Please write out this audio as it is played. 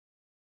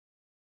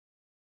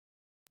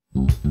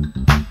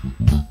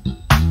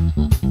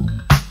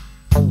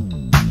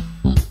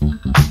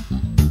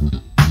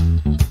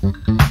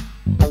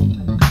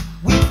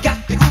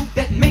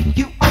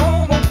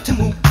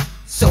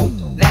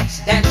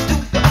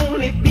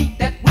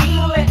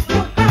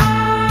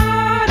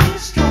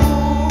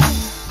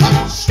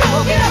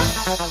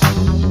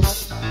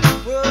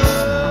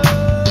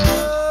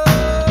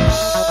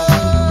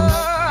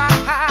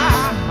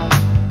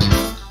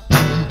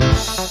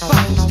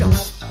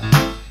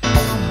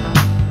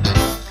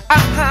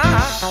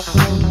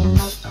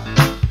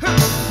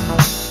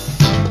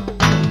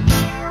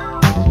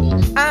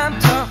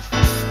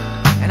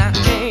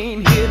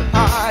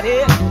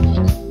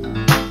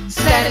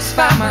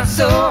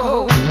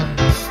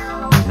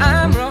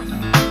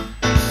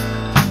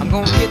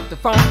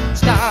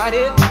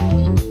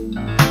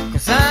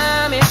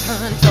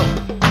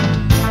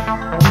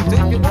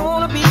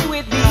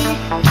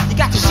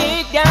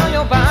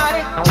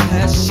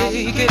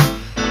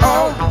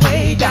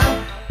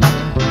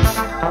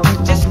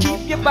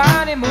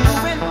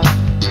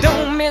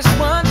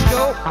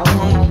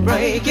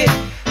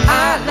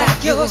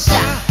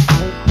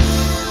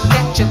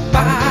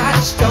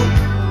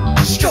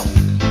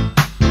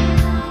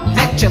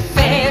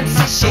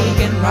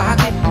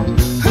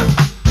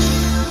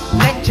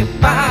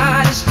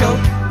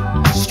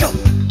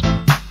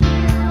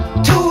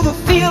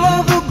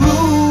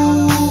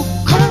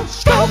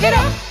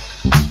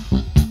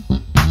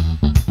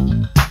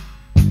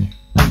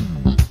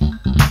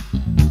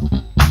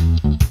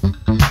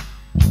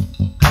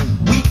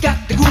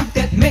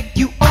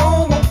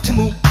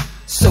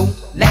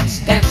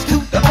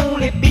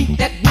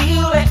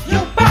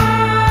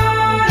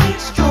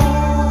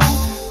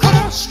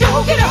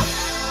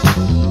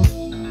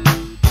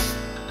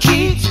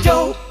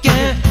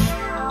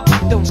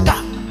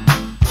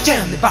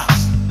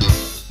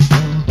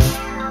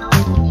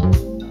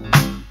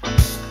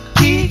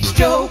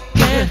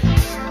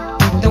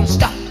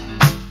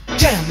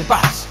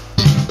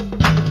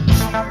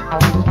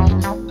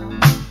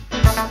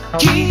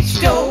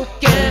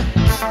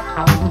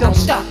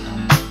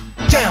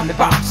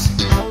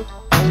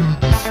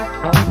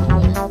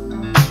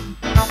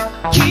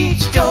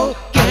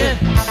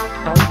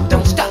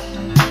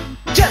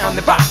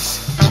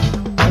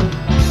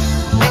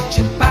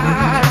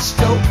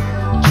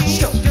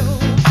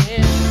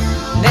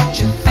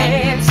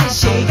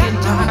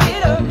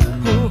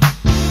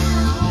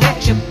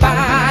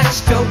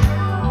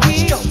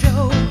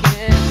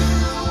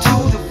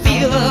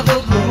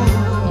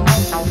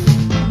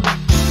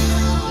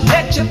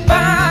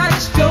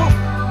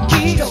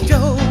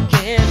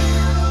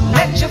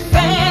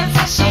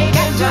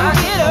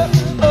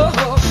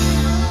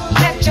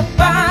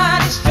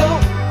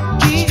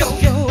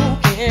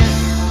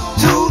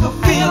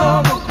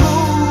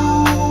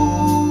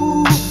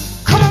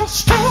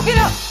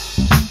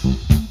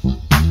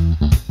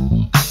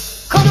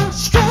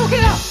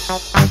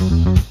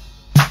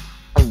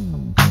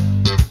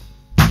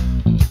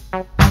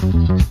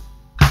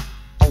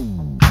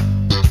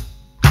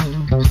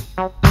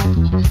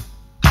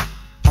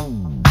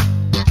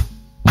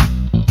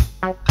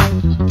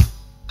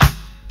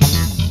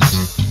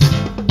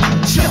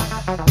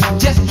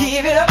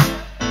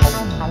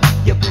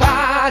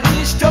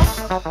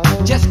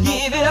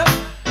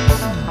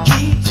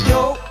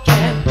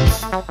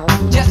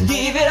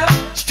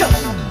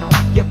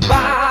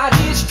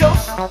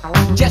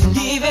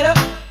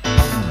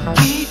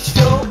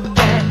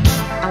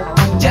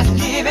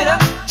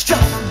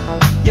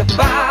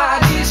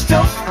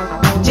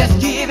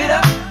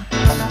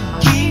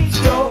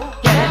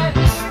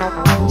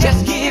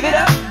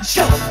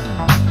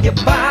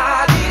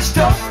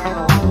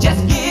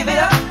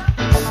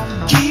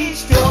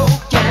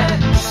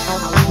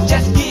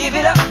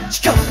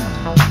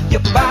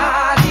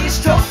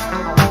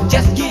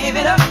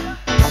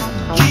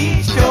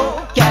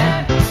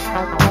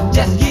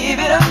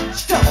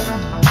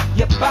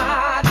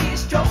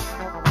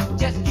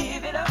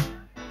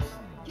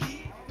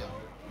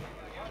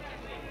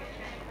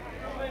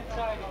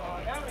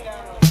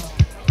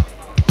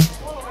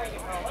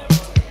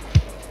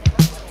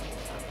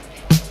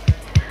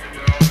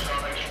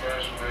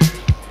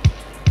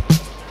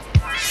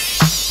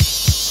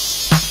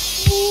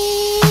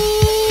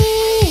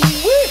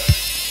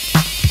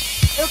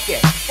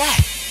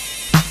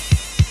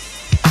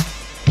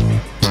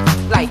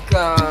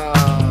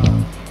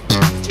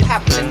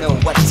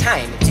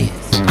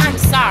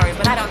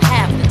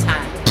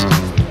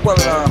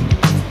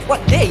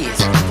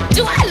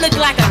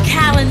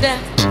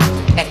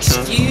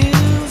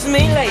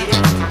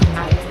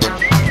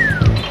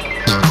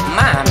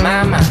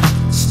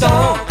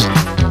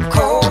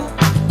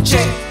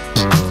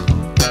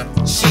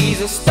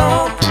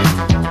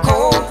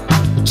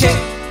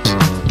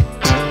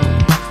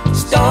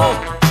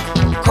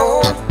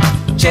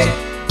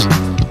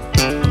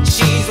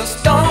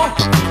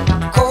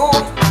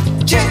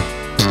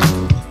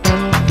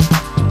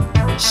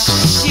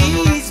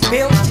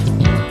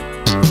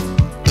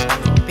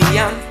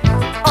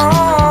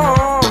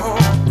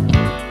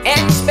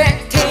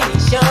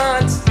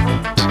Expectations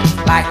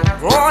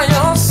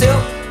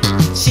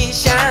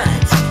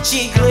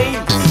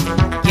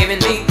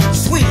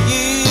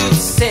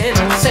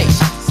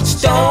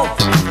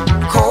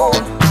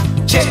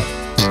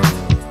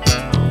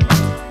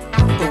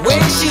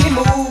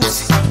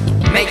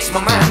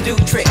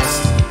do tricks.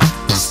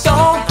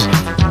 Stone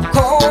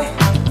cold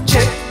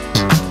chick.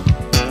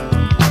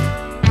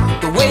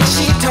 The way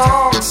she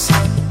talks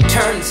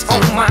turns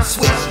on my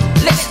switch.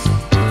 Listen,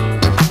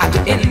 I'd do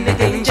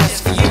anything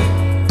just for you,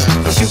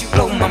 'cause you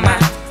blow my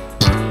mind.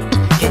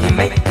 Can you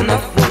make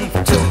enough room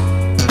for two?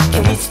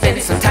 Can we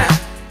spend some time?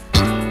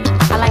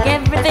 I like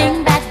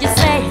everything that you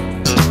say,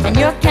 and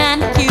you're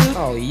kinda cute.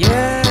 Oh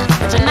yeah,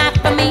 but you're not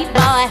for me,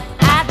 boy.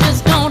 I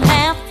just don't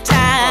have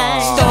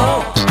time.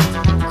 Stone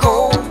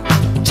cold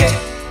chick.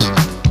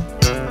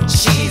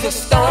 She's a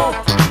stone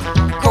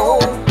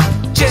cold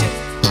chick.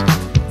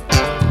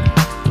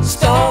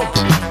 Stone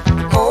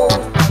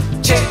cold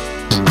chick.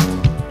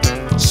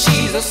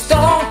 She's a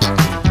stone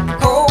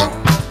cold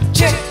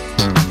chick.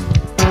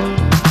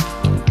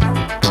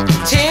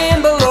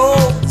 10 below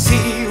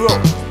zero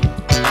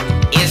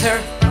is her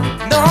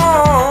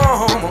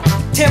normal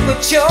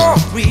temperature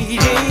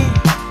reading.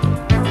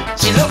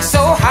 She looks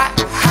so hot,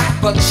 hot,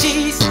 but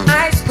she's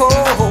ice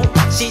cold.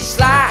 She's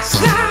sly,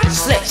 sly,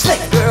 slick,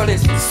 slick. Girl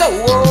is so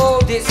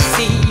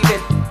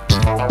deceiving.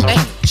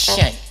 Ain't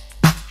shame.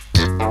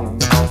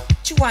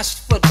 Did you watch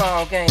the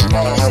football game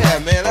last night? Yeah,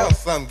 man, that was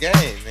some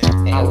game,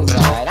 man. It was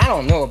alright. I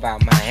don't know about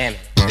Miami.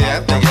 Yeah,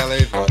 I think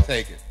LA's gonna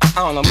take it. I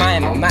don't know,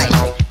 Miami might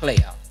make the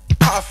playoff.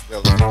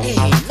 Possibility.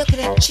 Hey, look at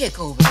that chick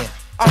over there.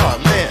 Oh,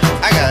 man,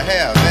 I gotta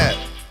have that.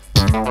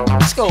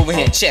 Let's go over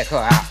here and check her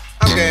out.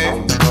 I'm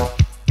game.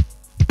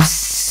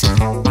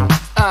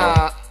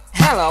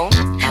 Hello.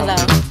 Hello.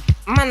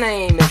 My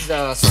name is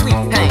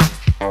Sweet Pain.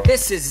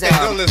 This is Hey,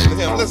 don't listen to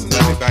him. Listen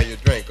to me buy your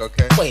drink,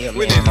 okay? Wait a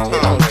We minute. need to We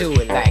talk. don't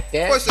do it like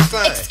that. What's your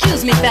sign?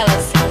 Excuse me,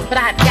 fellas, but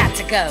I've got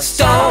to go.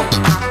 Stone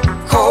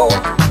cold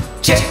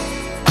chick.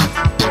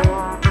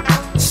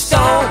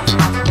 Stone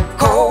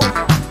cold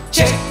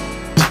chick.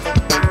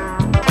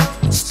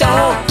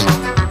 Stone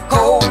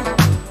cold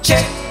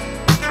chick.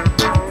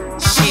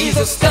 She's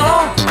a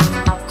stone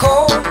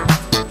cold,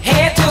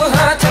 head to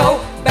her toe,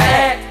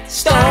 bad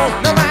stone.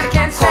 Nobody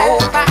can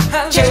satisfy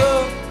her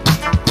love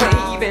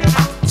craving.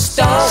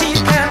 Stone.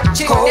 She's